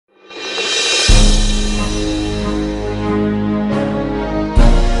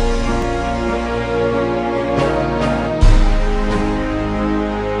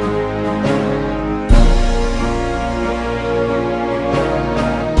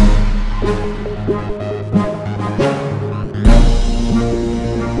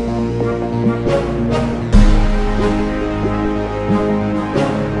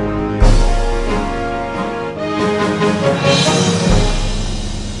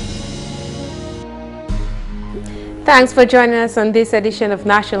Thanks for joining us on this edition of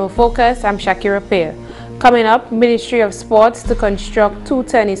National Focus. I'm Shaakira Pierre. Coming up, Ministry of Sports to construct 2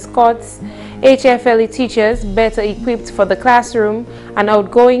 tennis courts, HFLE teachers better equipped for the classroom, and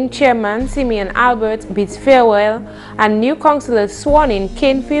outgoing chairman Simeon Albert bids farewell, and new councilors sworn in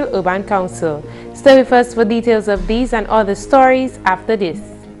Canefield Urban Council. Stay with us for details of these and other stories after this.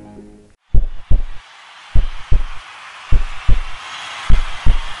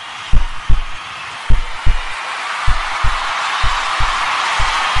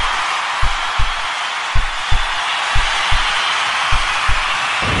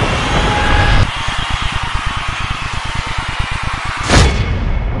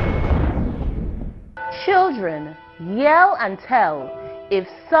 Children, yell and tell. If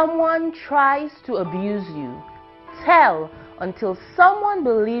someone tries to abuse you, tell until someone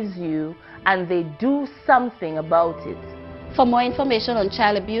believes you and they do something about it. For more information on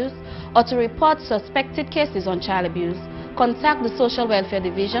child abuse or to report suspected cases on child abuse, contact the Social Welfare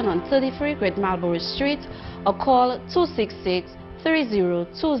Division on 33 Great Marlborough Street or call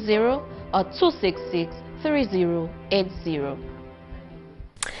 266-3020 or 266-3080.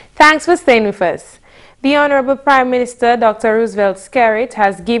 Thanks for staying with us. The Honorable Prime Minister, Dr. Roosevelt Skerrit,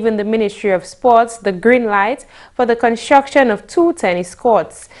 has given the Ministry of Sports the green light for the construction of 2 tennis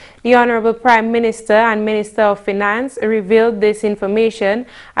courts. The Honorable Prime Minister and Minister of Finance revealed this information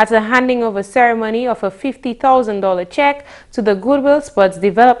at a handing over ceremony of a $50,000 check to the Goodwill Sports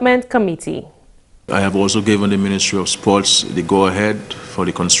Development Committee. I have also given the Ministry of Sports the go-ahead for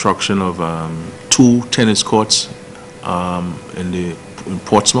the construction of 2 tennis courts in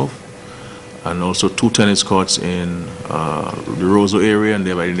Portsmouth, and also 2 tennis courts in the Roseau area, and they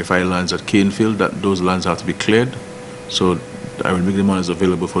have identified lands at Canefield that those lands have to be cleared. So I will make the monies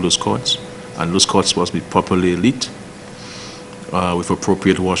available for those courts, and those courts must be properly lit with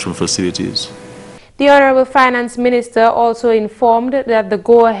appropriate washroom facilities. The Honorable Finance Minister also informed that the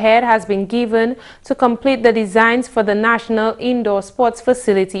go-ahead has been given to complete the designs for the National Indoor Sports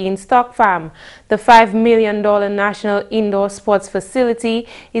Facility in Stock Farm. The $5 million National Indoor Sports Facility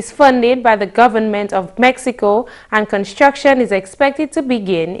is funded by the Government of Mexico, and construction is expected to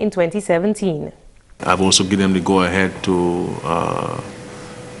begin in 2017. I've also given them the go-ahead to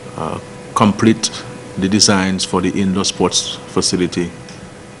complete the designs for the indoor sports facility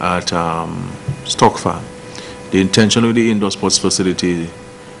at Stock Farm. The intention of the indoor sports facility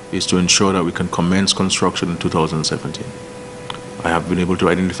is to ensure that we can commence construction in 2017. I have been able to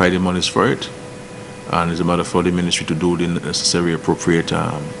identify the monies for it, and it's a matter for the ministry to do the necessary appropriate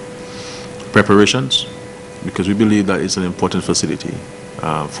preparations, because we believe that it's an important facility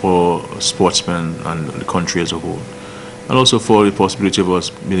for sportsmen and the country as a whole, and also for the possibility of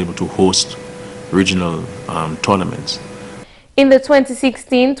us being able to host regional tournaments. In the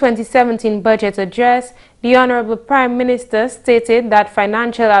 2016-2017 budget address, the Honorable Prime Minister stated that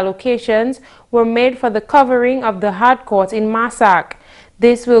financial allocations were made for the covering of the hard court in Massac.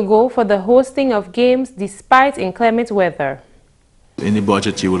 This will go for the hosting of games despite inclement weather. In the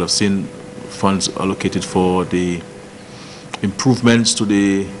budget, you will have seen funds allocated for the improvements to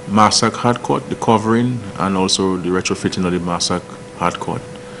the Massac hard court, the covering, and also the retrofitting of the Massac hard court.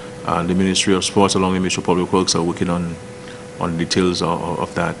 The Ministry of Sports along with the Ministry of Public Works are working on details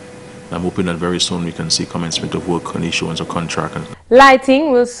of that. I'm hoping that very soon we can see commencement of work on issuance of contract.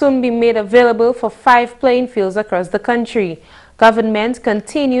 Lighting will soon be made available for 5 playing fields across the country. Government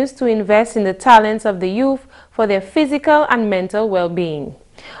continues to invest in the talents of the youth for their physical and mental well-being.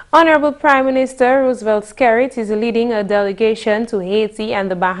 Honorable Prime Minister Roosevelt Skerrit is leading a delegation to Haiti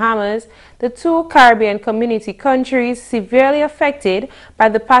and the Bahamas, the 2 Caribbean community countries severely affected by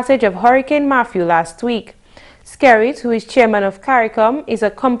the passage of Hurricane Matthew last week. Skerrit, who is chairman of CARICOM, is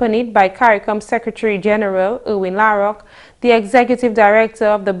accompanied by CARICOM Secretary General Erwin Larocque, the executive director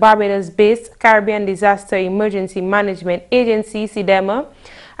of the Barbados-based Caribbean Disaster Emergency Management Agency, CDEMA,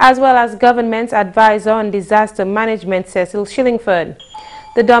 as well as government advisor on disaster management, Cecil Shillingford.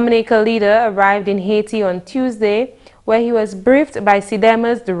 The Dominica leader arrived in Haiti on Tuesday, where he was briefed by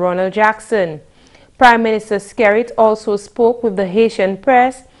CDEMA's Ronald Jackson. Prime Minister Skerrit also spoke with the Haitian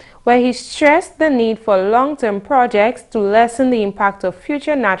press, where he stressed the need for long-term projects to lessen the impact of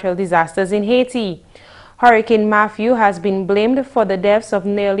future natural disasters in Haiti. Hurricane Matthew has been blamed for the deaths of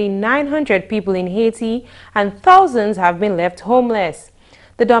nearly 900 people in Haiti, and thousands have been left homeless.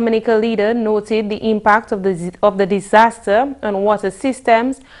 The Dominica leader noted the impact of the disaster on water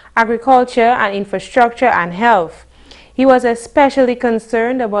systems, agriculture and infrastructure, and health. He was especially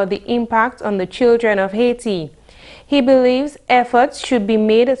concerned about the impact on the children of Haiti. He believes efforts should be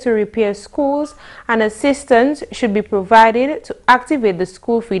made to repair schools and assistance should be provided to activate the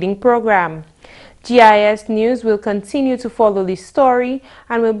school feeding program. GIS News will continue to follow this story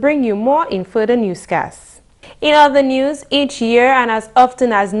and will bring you more in further newscasts. In other news, each year and as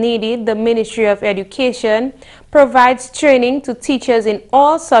often as needed, the Ministry of Education provides training to teachers in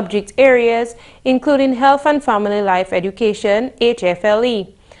all subject areas, including Health and Family Life Education,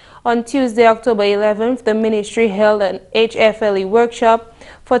 HFLE. On Tuesday, October 11th, the ministry held an HFLE workshop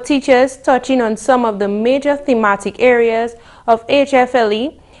for teachers touching on some of the major thematic areas of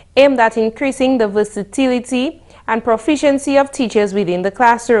HFLE aimed at increasing the versatility and proficiency of teachers within the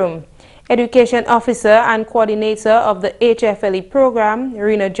classroom. Education Officer and Coordinator of the HFLE program,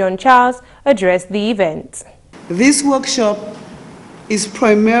 Rena John Charles, addressed the event. This workshop is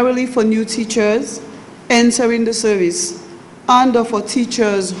primarily for new teachers entering the service and for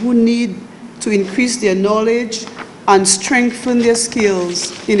teachers who need to increase their knowledge and strengthen their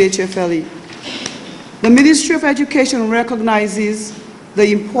skills in HFLE. The Ministry of Education recognizes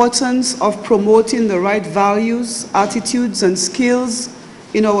the importance of promoting the right values, attitudes, and skills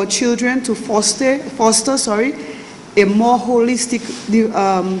in our children to foster a more holistic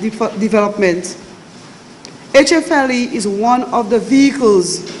development. HFLE is one of the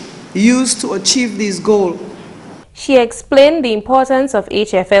vehicles used to achieve this goal. She explained the importance of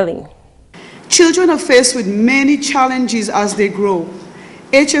HFLE. Children are faced with many challenges as they grow.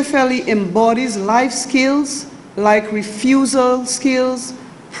 HFLE embodies life skills like refusal skills,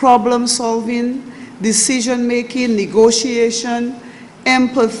 problem solving, decision making, negotiation,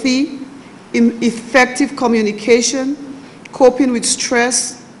 empathy, effective communication, coping with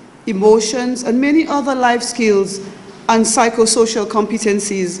stress, emotions, and many other life skills and psychosocial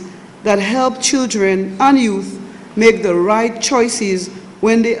competencies that help children and youth make the right choices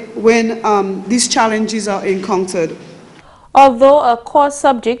when these challenges are encountered. Although a core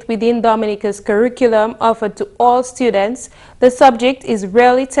subject within Dominica's curriculum offered to all students, the subject is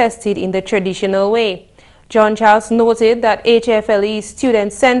rarely tested in the traditional way. John Charles noted that HFLE is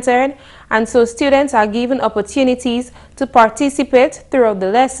student-centered, and so students are given opportunities to participate throughout the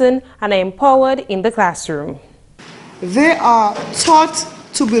lesson and are empowered in the classroom. They are taught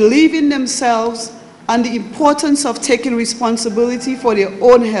to believe in themselves and the importance of taking responsibility for their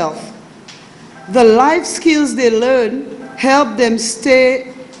own health. The life skills they learn help them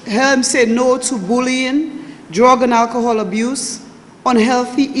say no to bullying, drug and alcohol abuse,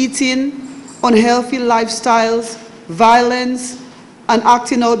 unhealthy eating, unhealthy lifestyles, violence, and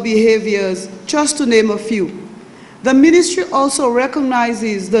acting out behaviors, just to name a few. The ministry also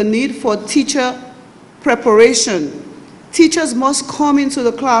recognizes the need for teacher preparation. Teachers must come into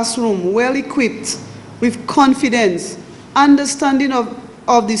the classroom well equipped with confidence, understanding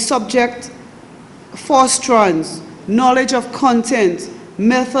of the subject, 4 strands, knowledge of content,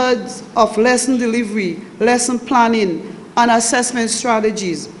 methods of lesson delivery, lesson planning, and assessment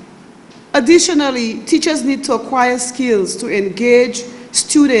strategies. Additionally, teachers need to acquire skills to engage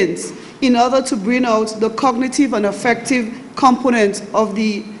students in order to bring out the cognitive and affective component of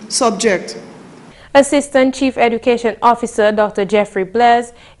the subject. Assistant Chief Education Officer Dr. Jeffrey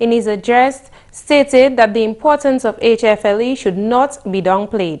Blaise, in his address, stated that the importance of HFLE should not be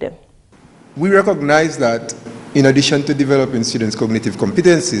downplayed. We recognize that in addition to developing students' cognitive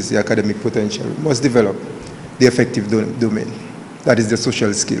competencies, the academic potential, we must develop the affective domain. That is the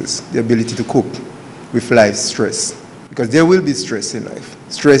social skills, the ability to cope with life's stress. Because there will be stress in life.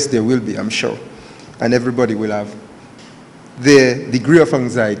 Stress there will be, I'm sure. And everybody will have their degree of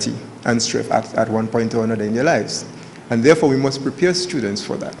anxiety and stress at one point or another in their lives. And therefore we must prepare students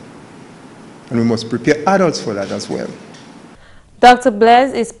for that. And we must prepare adults for that as well. Dr.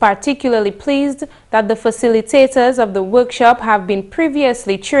 Blaise is particularly pleased that the facilitators of the workshop have been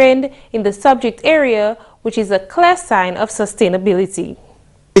previously trained in the subject area, which is a clear sign of sustainability.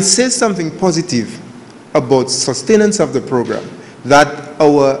 It says something positive about sustenance of the program, that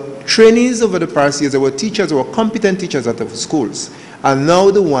our trainees over the past years, our teachers, our competent teachers at the schools, are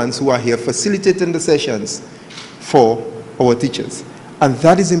now the ones who are here facilitating the sessions for our teachers. And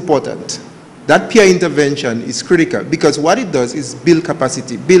that is important. That peer intervention is critical because what it does is build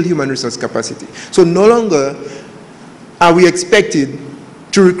capacity, build human resource capacity. So no longer are we expected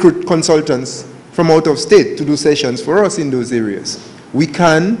to recruit consultants from out of state to do sessions for us in those areas. We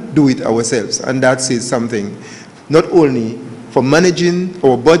can do it ourselves, and that says something not only for managing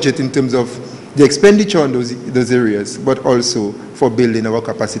our budget in terms of the expenditure on those areas, but also for building our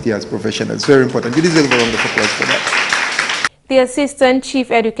capacity as professionals. Very important. You deserve a round of applause for that. The Assistant Chief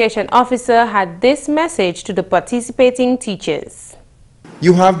Education Officer had this message to the participating teachers.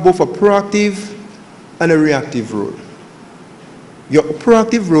 You have both a proactive and a reactive role. Your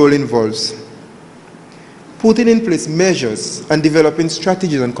proactive role involves putting in place measures and developing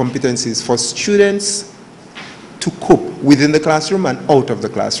strategies and competencies for students to cope within the classroom and out of the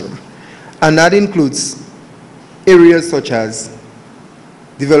classroom. And that includes areas such as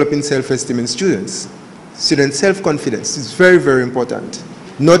developing self-esteem in students. Student self-confidence is very, very important.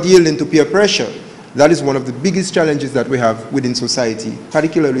 Not yielding to peer pressure. That is one of the biggest challenges that we have within society,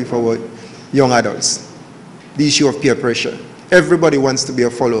 particularly for our young adults. The issue of peer pressure. Everybody wants to be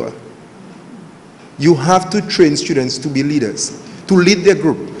a follower. You have to train students to be leaders, to lead their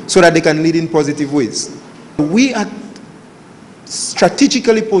group so that they can lead in positive ways. We are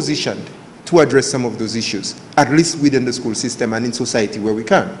strategically positioned to address some of those issues, at least within the school system and in society where we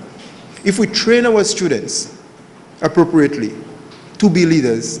can. If we train our students appropriately to be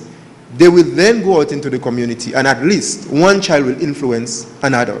leaders, they will then go out into the community and at least one child will influence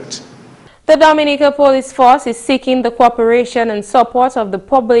an adult. The Dominica Police Force is seeking the cooperation and support of the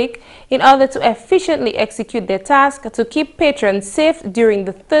public in order to efficiently execute their task to keep patrons safe during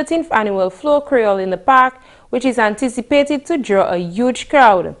the 13th annual Flow Creole in the Park, which is anticipated to draw a huge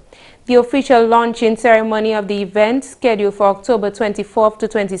crowd. The official launching ceremony of the event, scheduled for October 24th to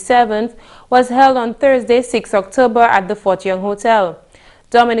 27th, was held on Thursday, 6 October at the Fort Young Hotel.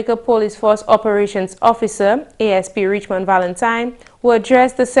 Dominica Police Force Operations Officer, ASP Richmond Valentine, who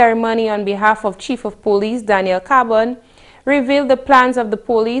addressed the ceremony on behalf of Chief of Police Daniel Carbon, revealed the plans of the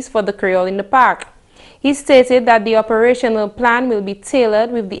police for the Creole in the Park. He stated that the operational plan will be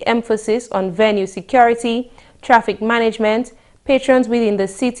tailored with the emphasis on venue security, traffic management, patrons within the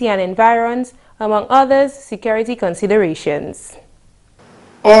city and environs, among others, security considerations.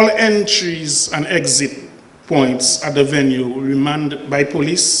 All entries and exit points at the venue will be manned by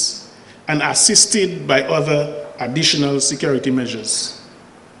police and assisted by other additional security measures.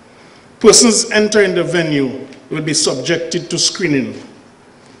 Persons entering the venue will be subjected to screening,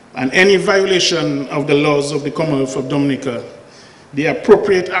 and any violation of the laws of the Commonwealth of Dominica, the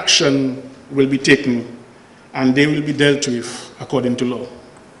appropriate action will be taken and they will be dealt with according to law.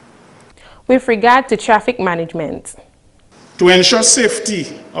 With regard to traffic management, to ensure safety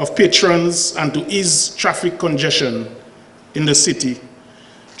of patrons and to ease traffic congestion in the city,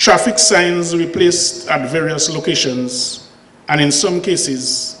 traffic signs will be placed at various locations, and in some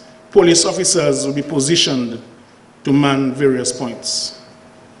cases, police officers will be positioned to man various points.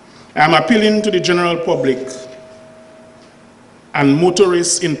 I am appealing to the general public and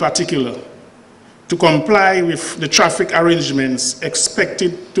motorists in particular to comply with the traffic arrangements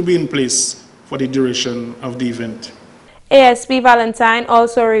expected to be in place for the duration of the event. ASP Valentine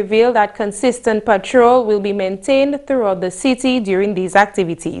also revealed that consistent patrol will be maintained throughout the city during these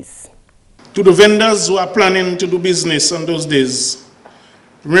activities. To the vendors who are planning to do business on those days,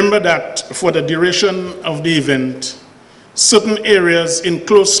 remember that for the duration of the event, certain areas in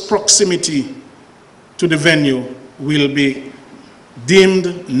close proximity to the venue will be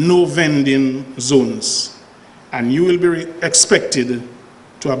deemed no vending zones, and you will be expected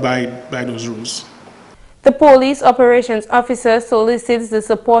to abide by those rules. The police operations officer solicits the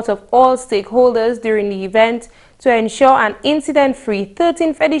support of all stakeholders during the event to ensure an incident-free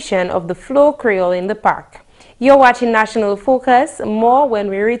 13th edition of the Flow Creole in the Park. You're watching National Focus. More when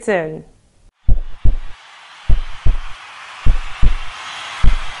we return.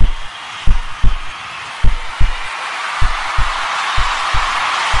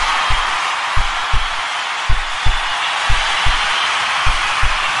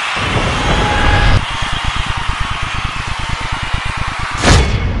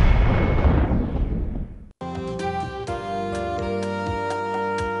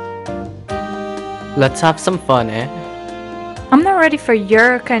 Let's have some fun, eh? I'm not ready for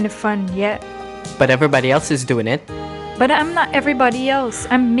your kind of fun yet. But everybody else is doing it. But I'm not everybody else.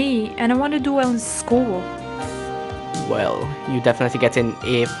 I'm me, and I want to do well in school. Well, you definitely get an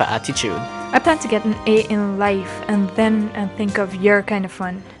A for attitude. I plan to get an A in life, and then I'll think of your kind of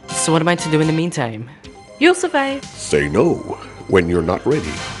fun. So what am I to do in the meantime? You'll survive. Say no when you're not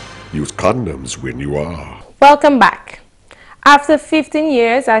ready. Use condoms when you are. Welcome back. After 15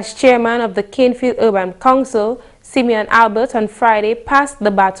 years as chairman of the Canefield Urban Council, Simeon Albert on Friday passed the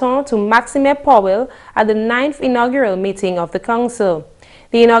baton to Maxime Powell at the 9th inaugural meeting of the council.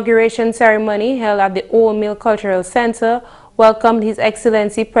 The inauguration ceremony held at the Old Mill Cultural Center welcomed His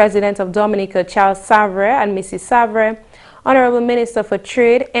Excellency President of Dominica Charles Savre and Mrs. Savre, Honorable Minister for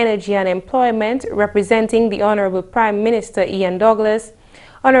Trade, Energy and Employment representing the Honorable Prime Minister Ian Douglas,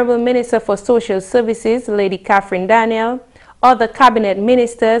 Honorable Minister for Social Services Lady Catherine Daniel, other cabinet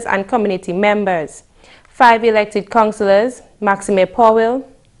ministers and community members. 5 elected councillors, Maxime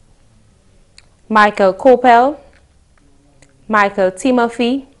Powell, Michael Coppell, Michael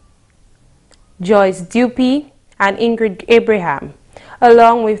Timothy, Joyce Dupie, and Ingrid Abraham,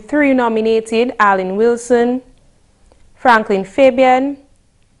 along with 3 nominated Arlene Wilson, Franklin Fabian,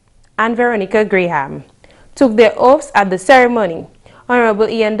 and Veronica Graham, took their oaths at the ceremony. Honorable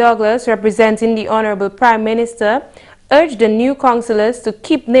Ian Douglas, representing the Honorable Prime Minister, urged the new councillors to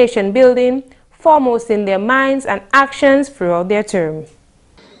keep nation building foremost in their minds and actions throughout their term.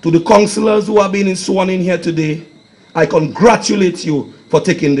 To the councillors who have been sworn in here today, I congratulate you for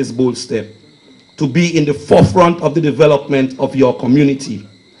taking this bold step to be in the forefront of the development of your community.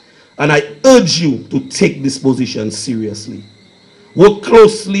 And I urge you to take this position seriously. Work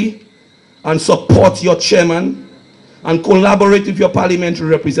closely and support your chairman and collaborate with your parliamentary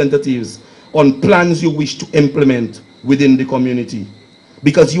representatives on plans you wish to implement within the community,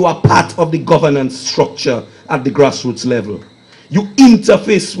 because you are part of the governance structure at the grassroots level. You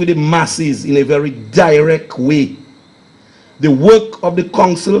interface with the masses in a very direct way. The work of the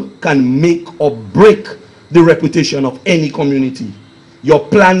council can make or break the reputation of any community. Your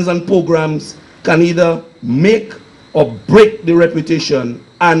plans and programs can either make or break the reputation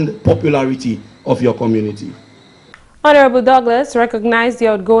and popularity of your community. Honorable Douglas recognized the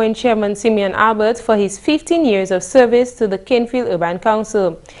outgoing chairman Simeon Albert for his 15 years of service to the Canefield Urban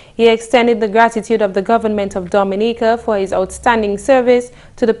Council. He extended the gratitude of the government of Dominica for his outstanding service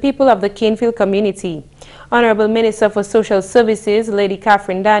to the people of the Canefield community. Honorable Minister for Social Services, Lady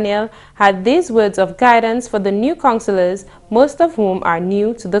Catherine Daniel, had these words of guidance for the new councillors, most of whom are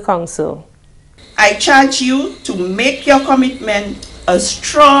new to the council. I charge you to make your commitment a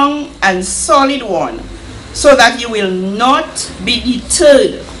strong and solid one, so that you will not be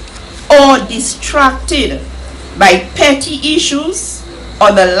deterred or distracted by petty issues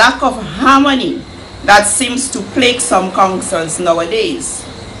or the lack of harmony that seems to plague some councils nowadays.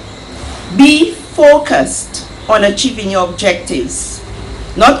 Be focused on achieving your objectives,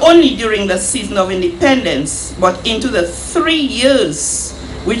 not only during the season of independence, but into the 3 years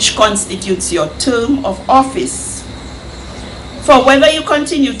which constitutes your term of office. For whether you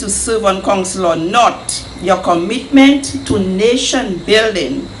continue to serve on council or not, your commitment to nation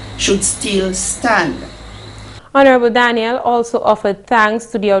building should still stand. Honorable Daniel also offered thanks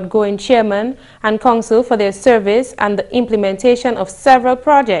to the outgoing chairman and council for their service and the implementation of several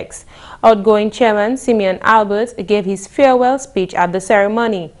projects. Outgoing chairman Simeon Albert gave his farewell speech at the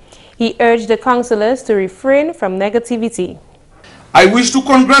ceremony. He urged the councillors to refrain from negativity. I wish to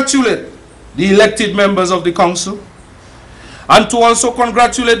congratulate the elected members of the council and to also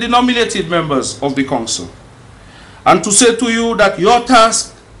congratulate the nominated members of the council, and to say to you that your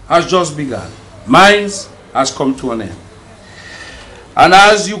task has just begun. Mine has come to an end. And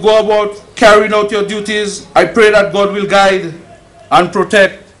as you go about carrying out your duties, I pray that God will guide and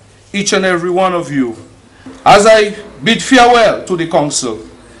protect each and every one of you. As I bid farewell to the council,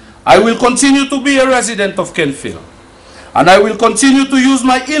 I will continue to be a resident of Canefield, and I will continue to use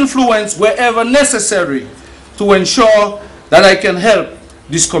my influence wherever necessary to ensure that I can help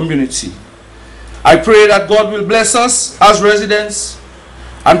this community. I pray that God will bless us as residents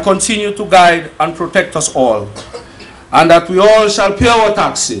and continue to guide and protect us all, and that we all shall pay our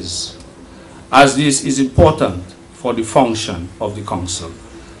taxes, as this is important for the function of the council.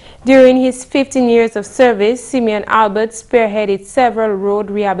 During his 15 years of service, Simeon Albert spearheaded several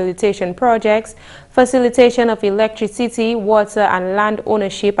road rehabilitation projects, facilitation of electricity, water and land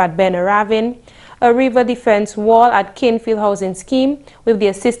ownership at Benaravin, a river defense wall at Canefield Housing Scheme with the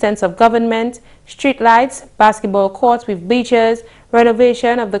assistance of government, street lights, basketball courts with bleachers,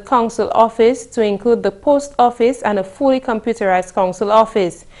 renovation of the council office to include the post office and a fully computerized council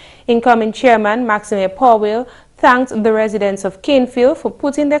office. Incoming chairman Maxime Powell thanked the residents of Canefield for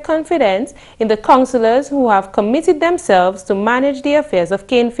putting their confidence in the councillors who have committed themselves to manage the affairs of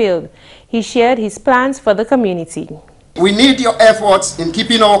Canefield. He shared his plans for the community. We need your efforts in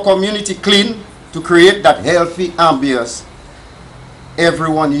keeping our community clean to create that healthy ambience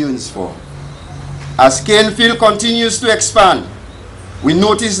everyone yearns for. As Canefield continues to expand, we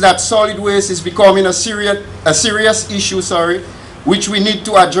notice that solid waste is becoming a serious issue, which we need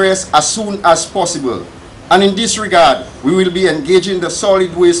to address as soon as possible. And in this regard, we will be engaging the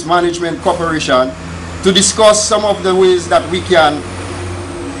Solid Waste Management Corporation to discuss some of the ways that we can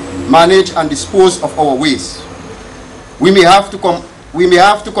manage and dispose of our waste. We may have to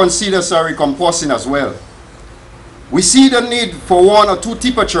consider composting as well. We see the need for 1 or 2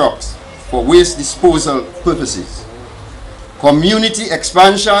 tipper trucks for waste disposal purposes. Community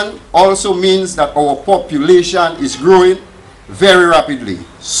expansion also means that our population is growing very rapidly.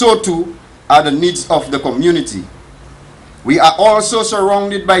 So too are the needs of the community. We are also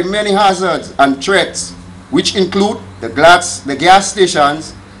surrounded by many hazards and threats, which include the gas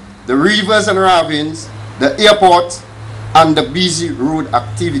stations the rivers and ravines, the airport, and the busy road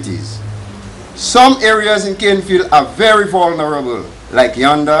activities. Some areas in Canefield are very vulnerable, like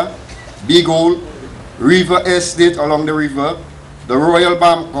Yonder, Big Hole, River Estate along the river, the Royal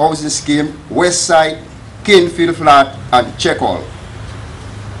Bank Housing Scheme, West Side, Canefield Flat, and Checkhall.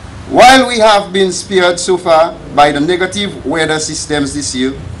 While we have been spared so far by the negative weather systems this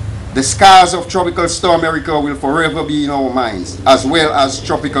year, the scars of Tropical Storm Erica will forever be in our minds, as well as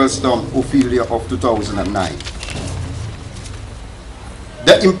Tropical Storm Ophelia of 2009.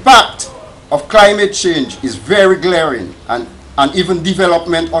 The impact of climate change is very glaring, and even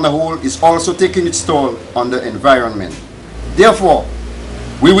development on the whole is also taking its toll on the environment. Therefore,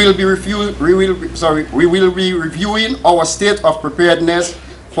 we will be reviewing our state of preparedness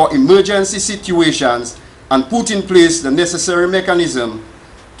for emergency situations and put in place the necessary mechanism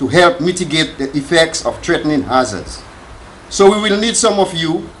to help mitigate the effects of threatening hazards. So we will need some of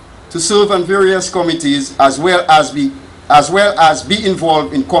you to serve on various committees as well as be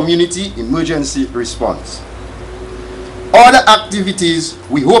involved in community emergency response. Other activities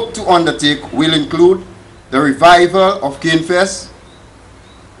we hope to undertake will include the revival of Canefest,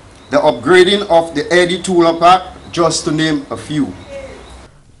 the upgrading of the Eddie Tula Park, just to name a few.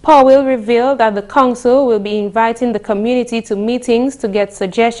 Powell revealed that the council will be inviting the community to meetings to get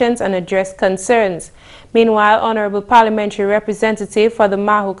suggestions and address concerns. Meanwhile, Honorable Parliamentary Representative for the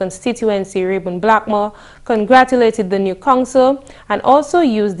Maho constituency, Reuben Blackmore, congratulated the new council and also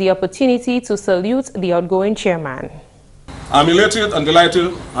used the opportunity to salute the outgoing chairman. I'm elated and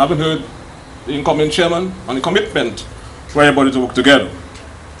delighted having heard the incoming chairman on the commitment for everybody to work together.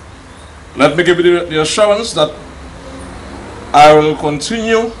 Let me give you the assurance that I will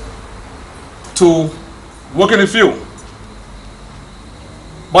continue to work in the field.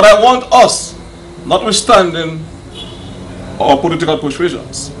 But I want us, notwithstanding our political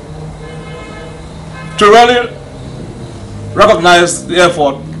persuasions, to really recognize the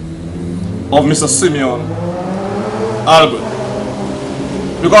effort of Mr. Simeon Albert.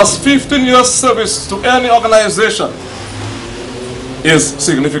 Because 15 years service to any organization is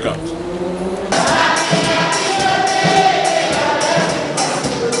significant.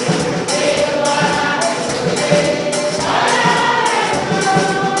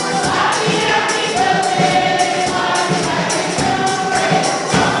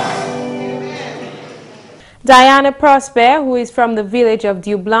 Diana Prosper, who is from the village of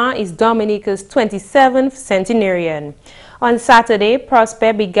Dublin, is Dominica's 27th centenarian. On Saturday,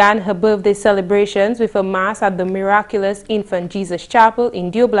 Prosper began her birthday celebrations with a mass at the Miraculous Infant Jesus Chapel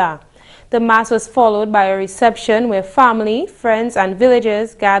in Dublin. The mass was followed by a reception where family, friends and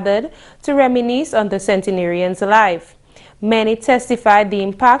villagers gathered to reminisce on the centenarian's life. Many testified the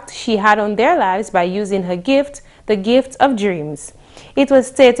impact she had on their lives by using her gift, the gift of dreams. It was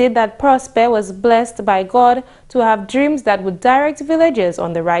stated that Prosper was blessed by God to have dreams that would direct villagers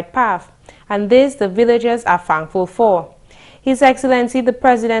on the right path, and this the villagers are thankful for. His Excellency the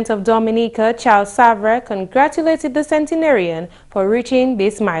President of Dominica, Charles Savre, congratulated the centenarian for reaching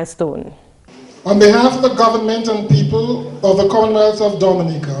this milestone. On behalf of the government and people of the Commonwealth of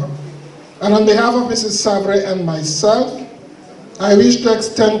Dominica, and on behalf of Mrs. Savre and myself, I wish to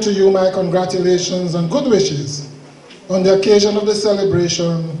extend to you my congratulations and good wishes on the occasion of the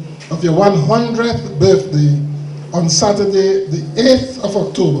celebration of your 100th birthday on Saturday, the 8th of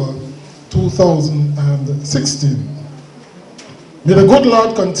October, 2016. May the good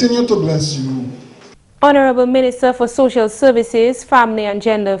Lord continue to bless you. Honorable Minister for Social Services, Family and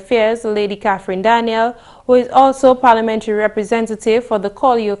Gender Affairs, Lady Catherine Daniel, who is also parliamentary representative for the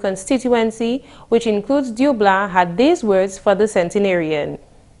Collioure constituency, which includes Dublin, had these words for the centenarian.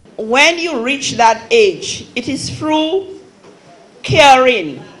 When you reach that age, it is through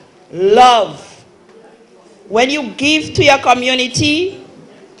caring, love. When you give to your community,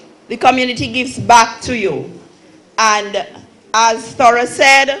 the community gives back to you. And as Thora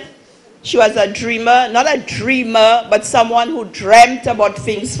said, she was a dreamer, not a dreamer, but someone who dreamt about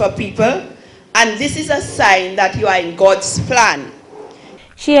things for people. And this is a sign that you are in God's plan.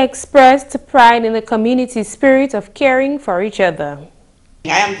 She expressed pride in the community spirit of caring for each other.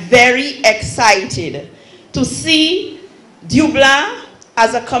 I am very excited to see Dublin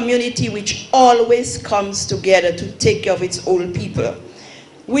as a community which always comes together to take care of its old people.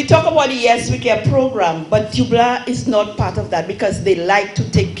 We talk about the Yes We Care program, but Dublin is not part of that because they like to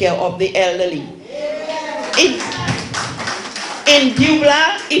take care of the elderly. In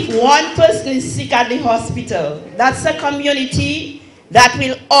Dublin, if one person is sick at the hospital, that's a community that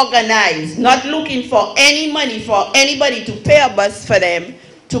will organize, not looking for any money for anybody to pay a bus for them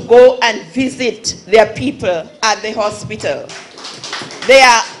to go and visit their people at the hospital. They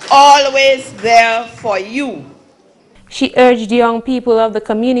are always there for you. She urged young people of the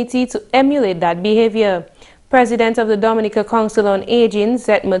community to emulate that behavior. President of the Dominica Council on Aging,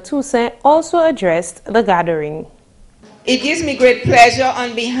 Zetma Toussaint, also addressed the gathering. It gives me great pleasure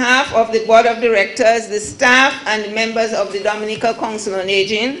on behalf of the Board of Directors, the staff, and the members of the Dominica Council on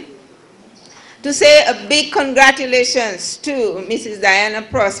Aging to say a big congratulations to Mrs. Diana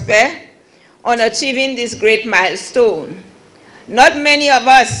Prosper on achieving this great milestone. Not many of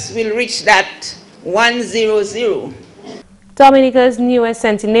us will reach that 100. Dominica's newest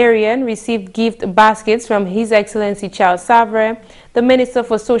centenarian received gift baskets from His Excellency Charles Savre, the Minister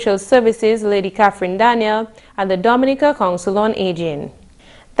for Social Services, Lady Catherine Daniel, and the Dominica Council on Aging.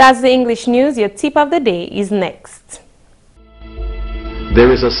 That's the English news. Your tip of the day is next.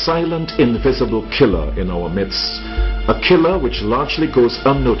 There is a silent, invisible killer in our midst, a killer which largely goes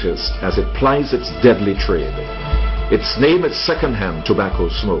unnoticed as it plies its deadly trade. Its name is secondhand tobacco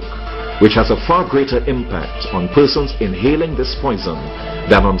smoke, which has a far greater impact on persons inhaling this poison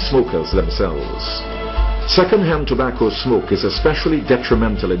than on smokers themselves. Secondhand tobacco smoke is especially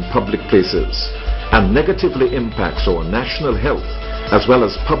detrimental in public places and negatively impacts our national health as well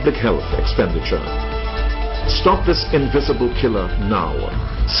as public health expenditure. Stop this invisible killer now.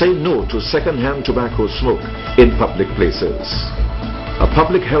 Say no to secondhand tobacco smoke in public places. A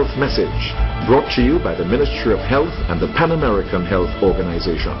public health message brought to you by the Ministry of Health and the Pan American Health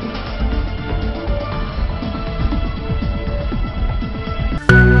Organization.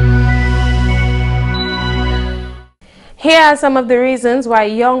 Here are some of the reasons why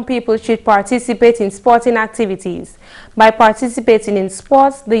young people should participate in sporting activities. By participating in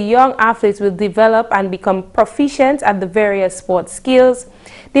sports, the young athletes will develop and become proficient at the various sports skills,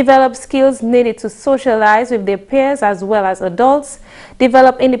 develop skills needed to socialize with their peers as well as adults,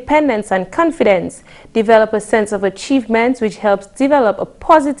 develop independence and confidence, develop a sense of achievement which helps develop a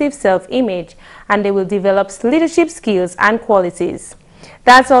positive self-image, and they will develop leadership skills and qualities.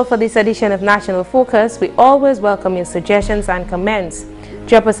 That's all for this edition of National Focus. We always welcome your suggestions and comments.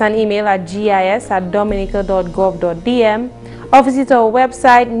 Drop us an email at gis@dominica.gov.dm or visit our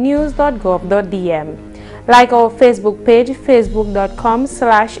website news.gov.dm. Like our Facebook page,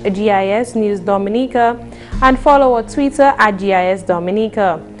 facebook.com/GIS News Dominica, and follow our Twitter at GIS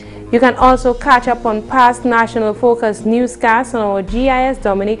Dominica. You can also catch up on past National Focus newscasts on our GIS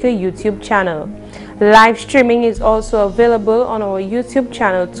Dominica YouTube channel. Live streaming is also available on our YouTube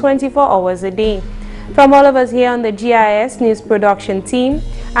channel 24 hours a day. From all of us here on the GIS News Production team,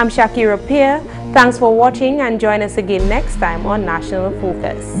 I'm Shaakira Pierre. Thanks for watching and join us again next time on National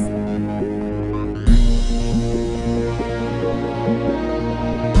Focus.